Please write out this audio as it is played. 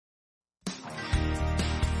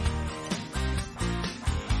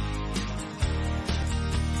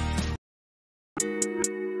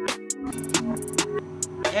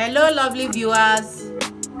Hello lovely viewers,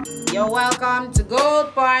 you're welcome to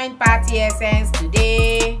Gold Point Party Essence.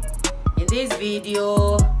 Today in this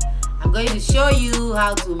video I'm going to show you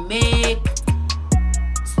how to make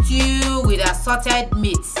stew with assorted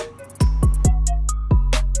meats.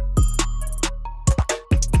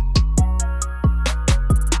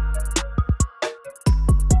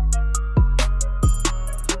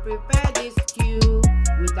 To prepare this stew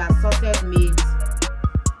with assorted meats,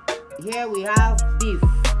 here we have beef.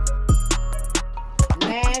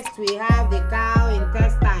 Next, we have the cow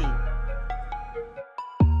intestine.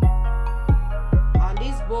 On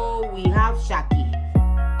this bowl, we have shaki.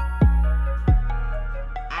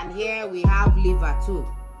 And here we have liver too.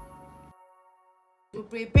 To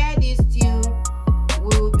prepare this stew,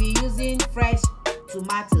 we will be using fresh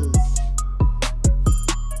tomatoes.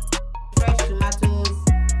 Fresh tomatoes,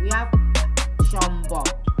 we have shombo,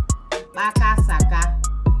 baka saka.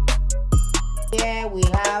 Here we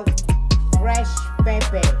have fresh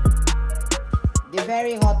pepper, the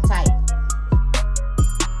very hot type.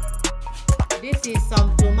 This is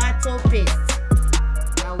some tomato paste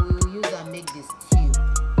that we will use and make this stew.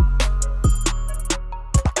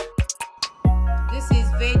 This is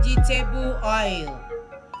vegetable oil.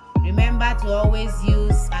 Remember to always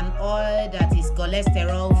use an oil that is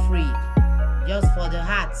cholesterol free, just for the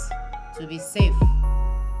heart, to be safe.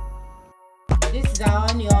 This is our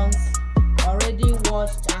onions, already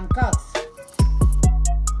washed and cut.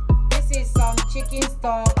 This is some chicken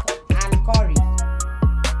stock and curry,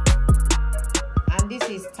 and this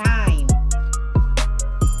is thyme.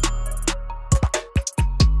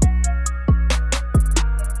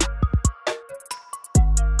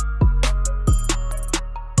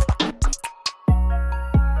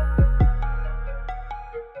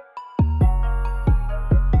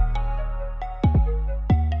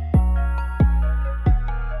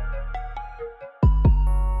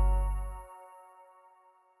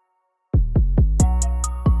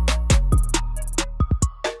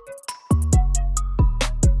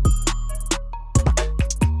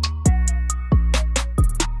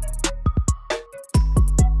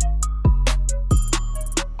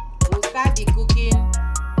 Start the cooking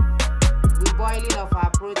with boiling of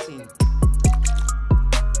our protein.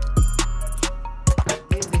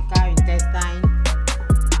 This is the cow intestine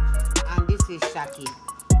and this is shaki.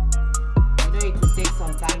 You know it will take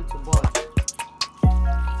some time to boil.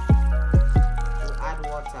 We'll add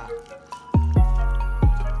water.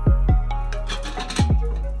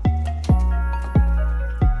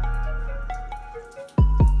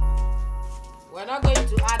 We're not going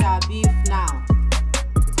to add our beef now.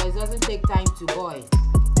 It doesn't take time to boil.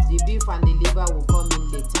 The beef and the liver will come in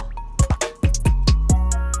later.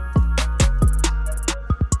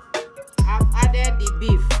 I've added the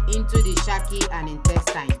beef into the shaki and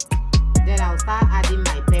intestine. Then I'll start adding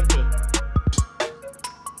my pepper.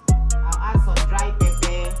 I'll add some dry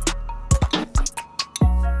pepper.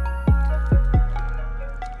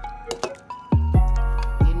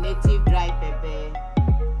 The native dry pepper.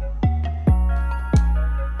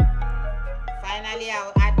 Finally,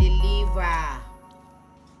 I'll add the liver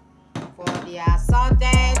for the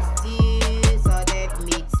assorted stew, assorted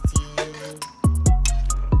meat stew.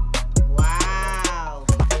 Wow,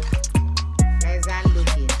 pleasant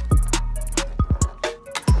looking.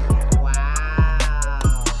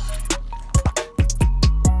 Wow.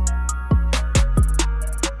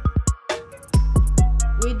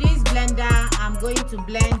 With this blender, I'm going to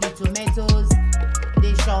blend the tomatoes,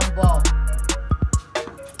 the shombo,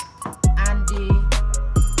 and the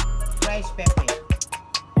fresh pepper,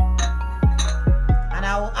 and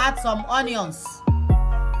I will add some onions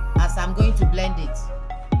as I'm going to blend it.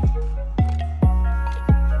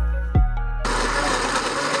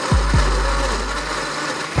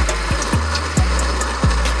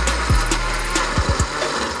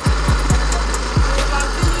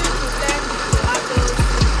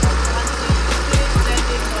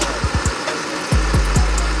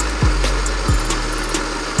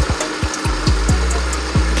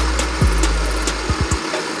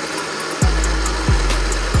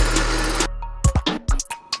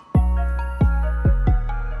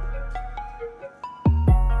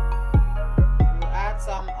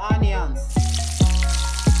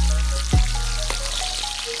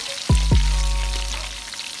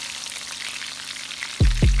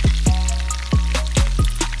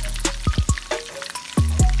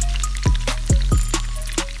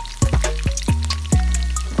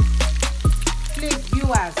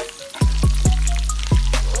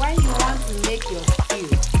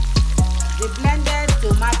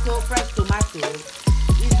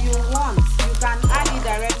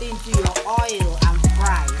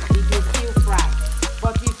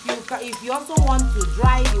 also want to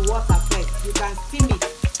dry the water first, you can steam it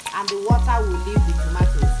and the water will leave the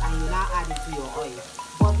tomatoes and you now add it to your oil.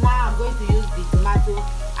 But now I'm going to use the tomato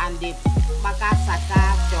and the makasaka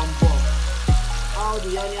jumbo. All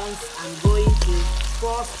the onions I'm going to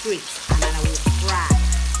pour straight and then I will fry.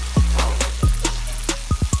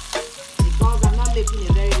 Because I'm not making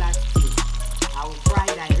a very large stew, I will fry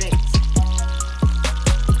direct.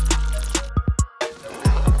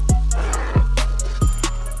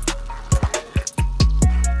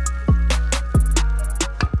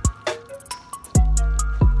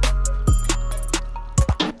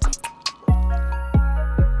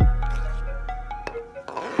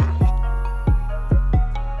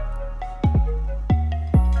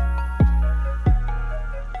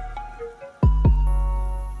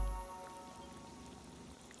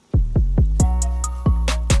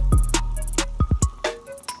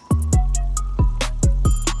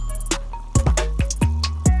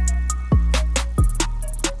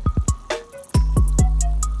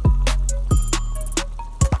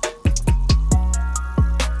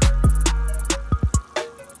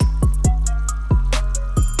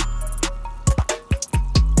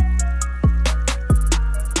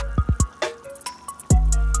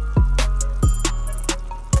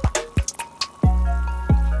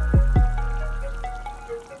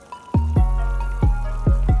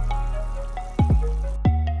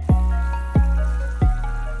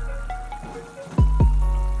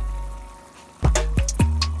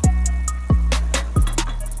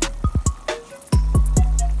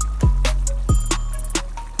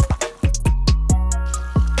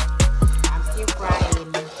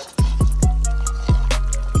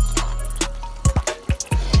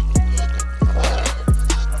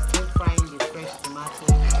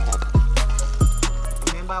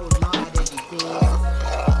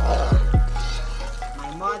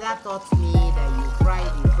 Taught me that you fry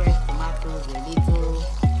the fresh tomatoes a little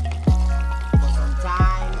for some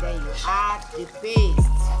time, then you add the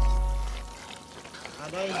paste. I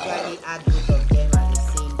don't usually add both of them at the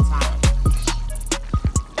same time.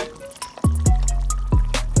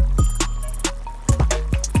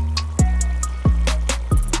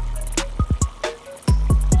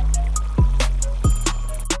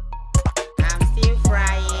 I'm still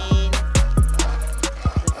frying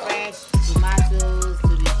the fresh tomatoes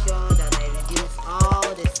to be sure that I reduce all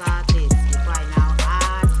the sour taste before I now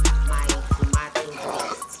add my tomato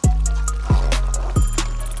paste.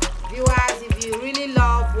 Viewers, if you really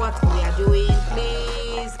love what we are doing,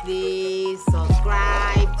 please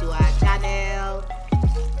subscribe to our channel,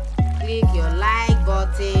 click your like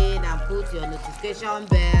button and put your notification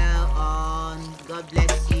bell on. God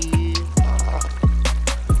bless you.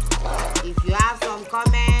 If you have some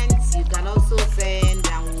comments, you can also send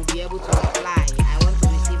and we'll be able to reply. I want to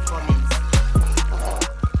receive comments.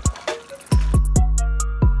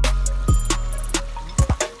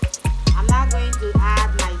 I'm now going to add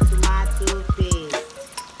my tomato paste.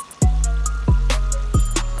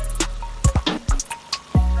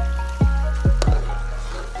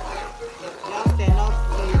 Just enough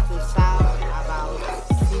for you to serve about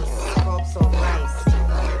 6 cups of rice.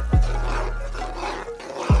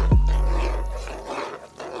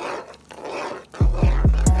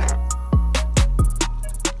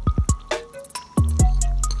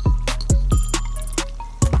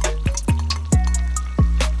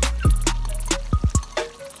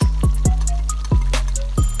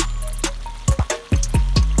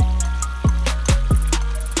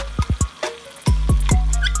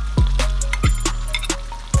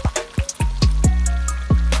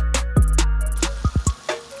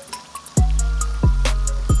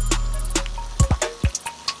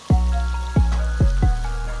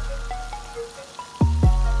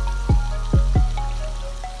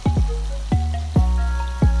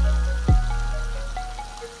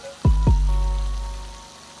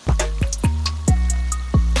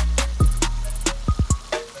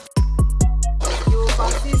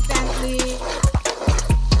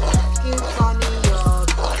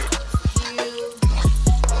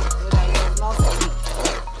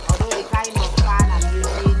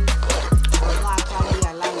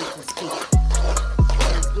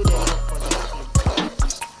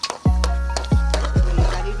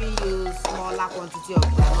 Quantity of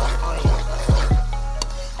groundnut oil,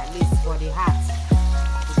 at least for the heart,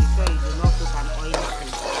 to be sure you do not cook an oil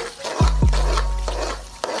food.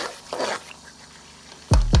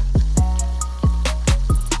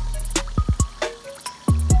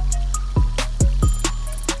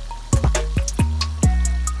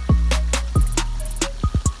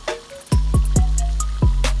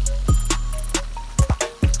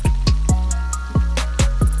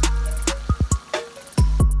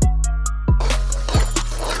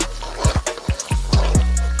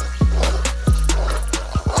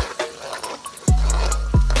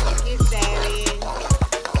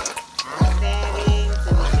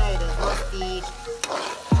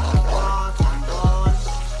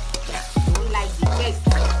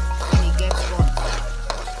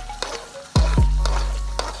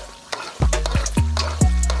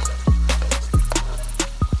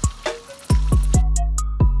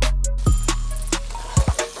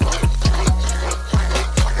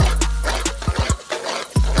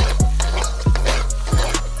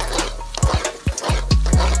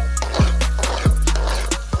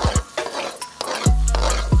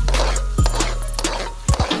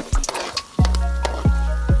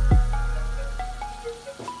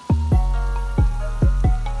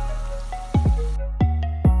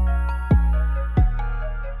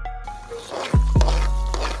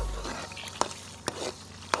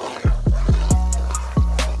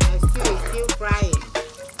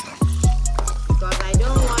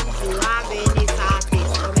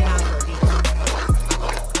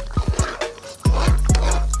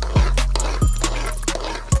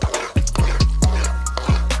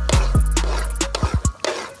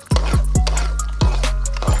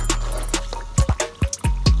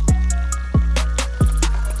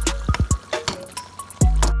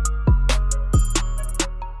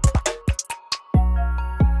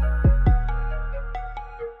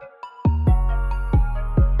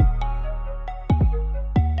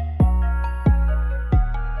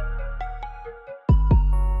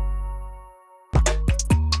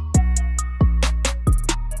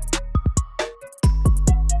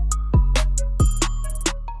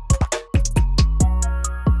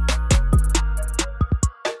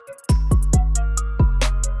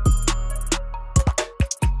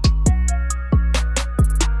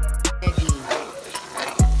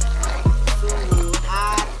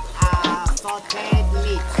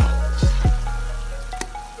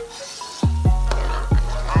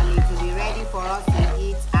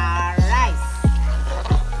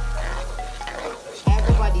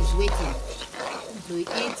 to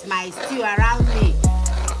eat my stew around me.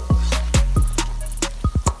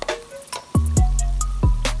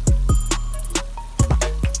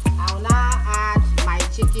 I'll now add my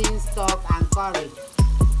chicken stock and curry.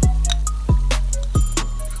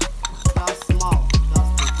 Just small,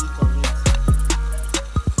 just a bit of it.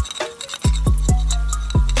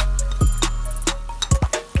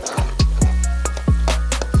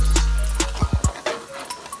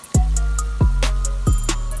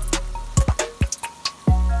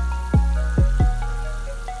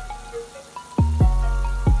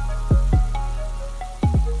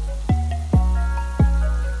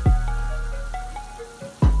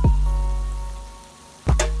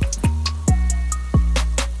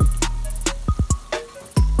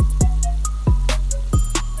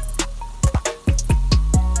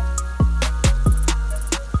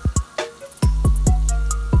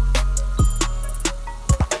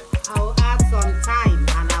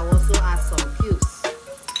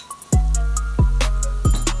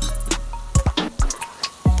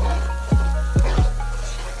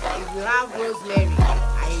 Rosemary.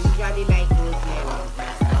 I usually like rosemary in my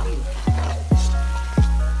stew.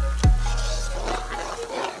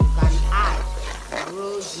 You can add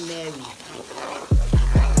rosemary.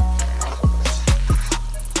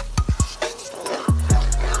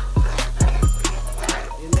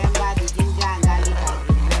 Remember the ginger and garlic has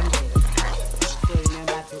been blended, so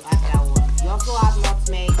remember to add that one. You also have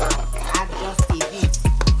nutmeg. Add just a bit.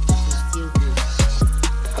 It's still good.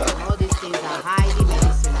 And all these things are highly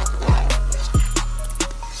medicinal.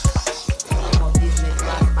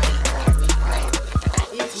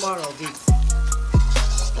 More of it.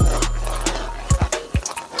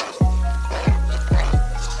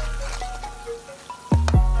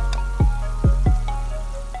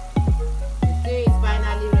 The stew is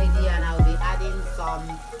finally ready and I'll be adding some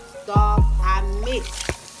stock and meat.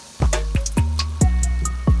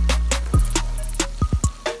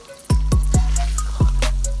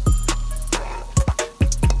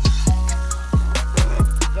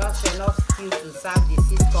 Just enough stew to serve the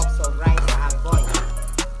 6 cups of rice I've boiled.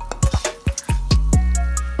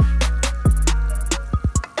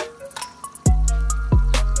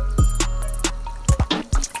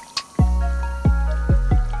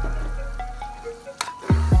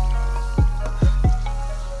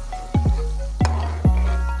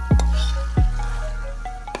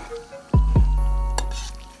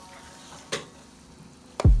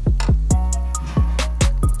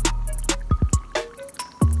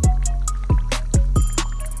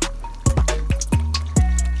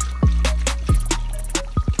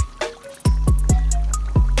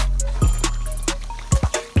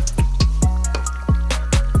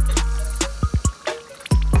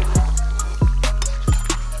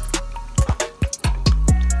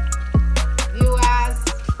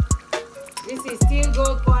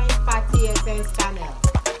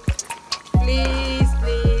 Please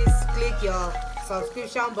click your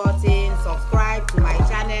subscription button, subscribe to my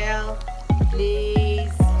channel,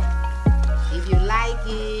 please. If you like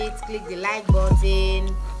it, click the like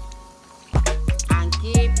button and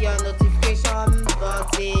keep your notification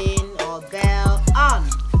button or bell on.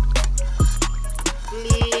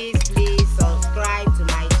 Please subscribe to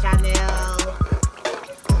my channel.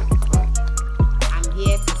 I'm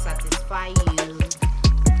here to satisfy you.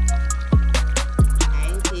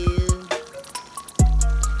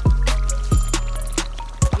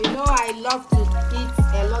 I love to eat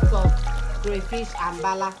a lot of crayfish and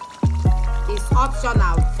bala. It's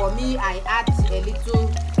optional. For me, I add a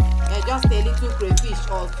little, just a little crayfish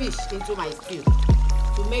or fish into my stew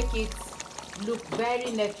to make it look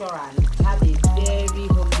very natural and have a very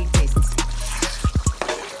homely taste.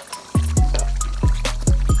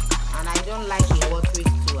 And I don't like a watery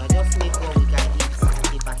stew. I just make what we can eat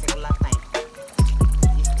at a particular time.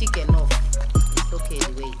 It's thick enough. It's okay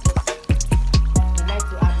the way it is. You like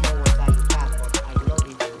to add more water, you can, but I love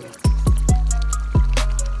it the way it is.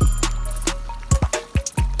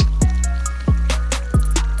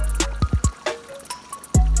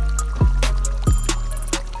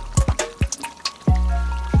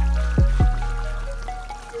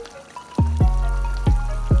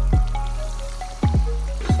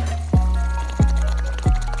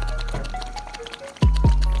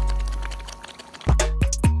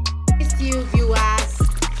 Viewers,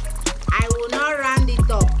 I will not round it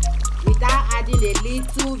up without adding a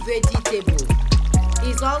little vegetable.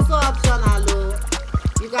 It's also optional though.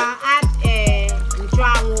 You can add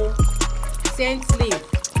scent leaf.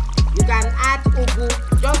 You can add ugbu,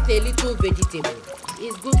 just a little vegetable.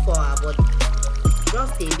 It's good for our body.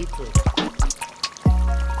 Just a little.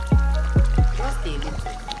 Just a little.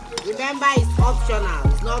 Remember, it's optional,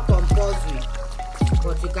 it's not compulsory.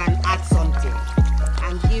 but you can add something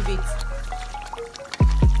and give it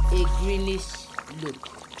a greenish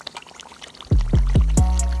look.